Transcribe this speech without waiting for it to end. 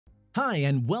Hi,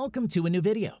 and welcome to a new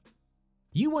video.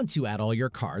 You want to add all your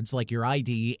cards like your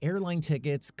ID, airline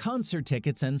tickets, concert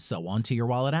tickets, and so on to your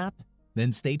wallet app?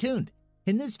 Then stay tuned.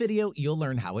 In this video, you'll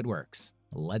learn how it works.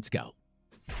 Let's go.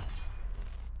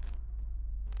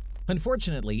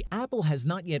 Unfortunately, Apple has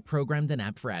not yet programmed an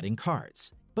app for adding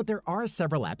cards, but there are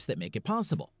several apps that make it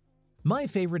possible. My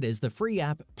favorite is the free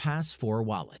app Pass4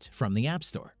 Wallet from the App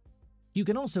Store. You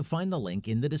can also find the link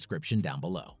in the description down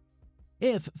below.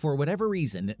 If, for whatever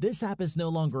reason, this app is no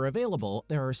longer available,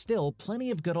 there are still plenty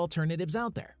of good alternatives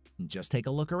out there. Just take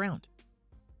a look around.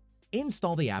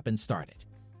 Install the app and start it.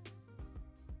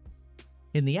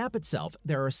 In the app itself,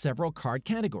 there are several card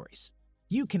categories.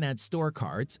 You can add store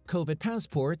cards, COVID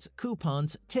passports,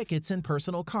 coupons, tickets, and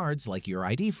personal cards like your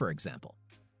ID, for example.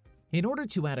 In order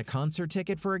to add a concert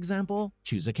ticket, for example,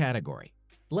 choose a category.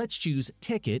 Let's choose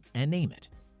Ticket and name it.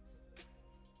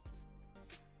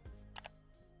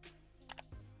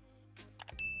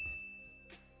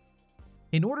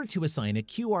 In order to assign a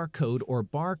QR code or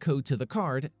barcode to the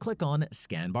card, click on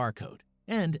Scan Barcode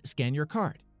and scan your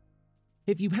card.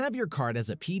 If you have your card as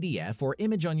a PDF or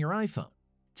image on your iPhone,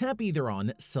 tap either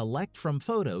on Select from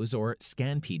Photos or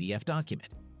Scan PDF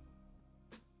Document.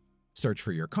 Search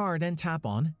for your card and tap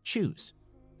on Choose.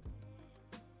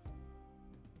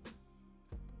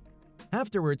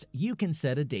 Afterwards, you can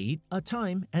set a date, a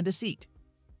time, and a seat.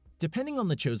 Depending on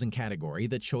the chosen category,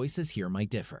 the choices here might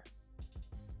differ.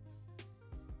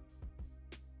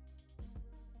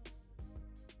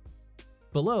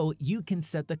 Below, you can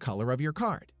set the color of your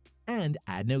card and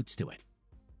add notes to it.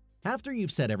 After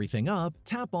you've set everything up,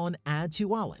 tap on Add to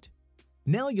Wallet.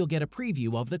 Now you'll get a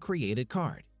preview of the created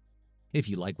card. If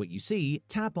you like what you see,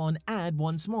 tap on Add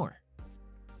once more.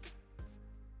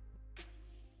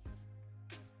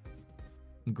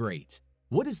 Great!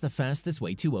 What is the fastest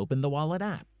way to open the Wallet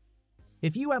app?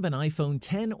 If you have an iPhone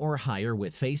 10 or higher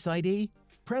with Face ID,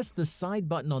 press the side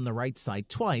button on the right side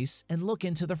twice and look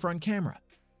into the front camera.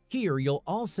 Here, you'll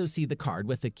also see the card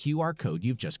with the QR code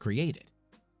you've just created.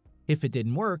 If it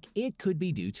didn't work, it could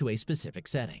be due to a specific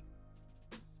setting.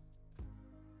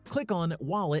 Click on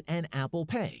Wallet and Apple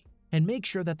Pay and make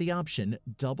sure that the option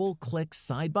Double-Click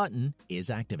Side Button is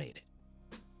activated.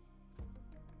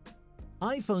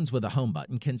 iPhones with a home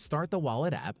button can start the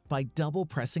Wallet app by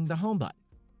double-pressing the home button.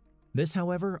 This,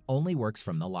 however, only works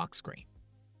from the lock screen.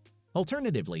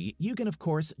 Alternatively, you can of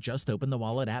course just open the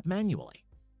Wallet app manually.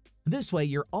 This way,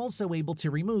 you're also able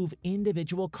to remove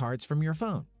individual cards from your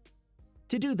phone.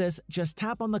 To do this, just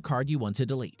tap on the card you want to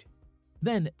delete.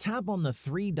 Then tap on the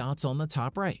three dots on the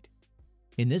top right.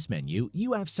 In this menu,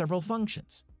 you have several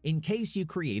functions. In case you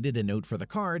created a note for the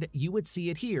card, you would see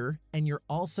it here, and you're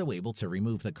also able to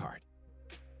remove the card.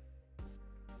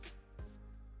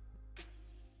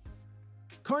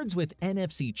 Cards with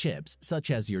NFC chips,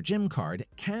 such as your gym card,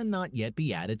 cannot yet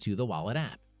be added to the Wallet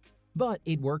app, but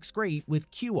it works great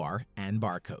with QR and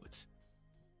barcodes.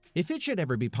 If it should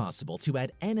ever be possible to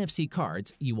add NFC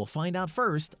cards, you will find out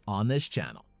first on this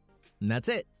channel. And that's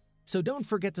it, so don't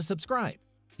forget to subscribe.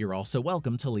 You're also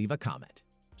welcome to leave a comment.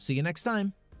 See you next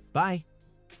time. Bye.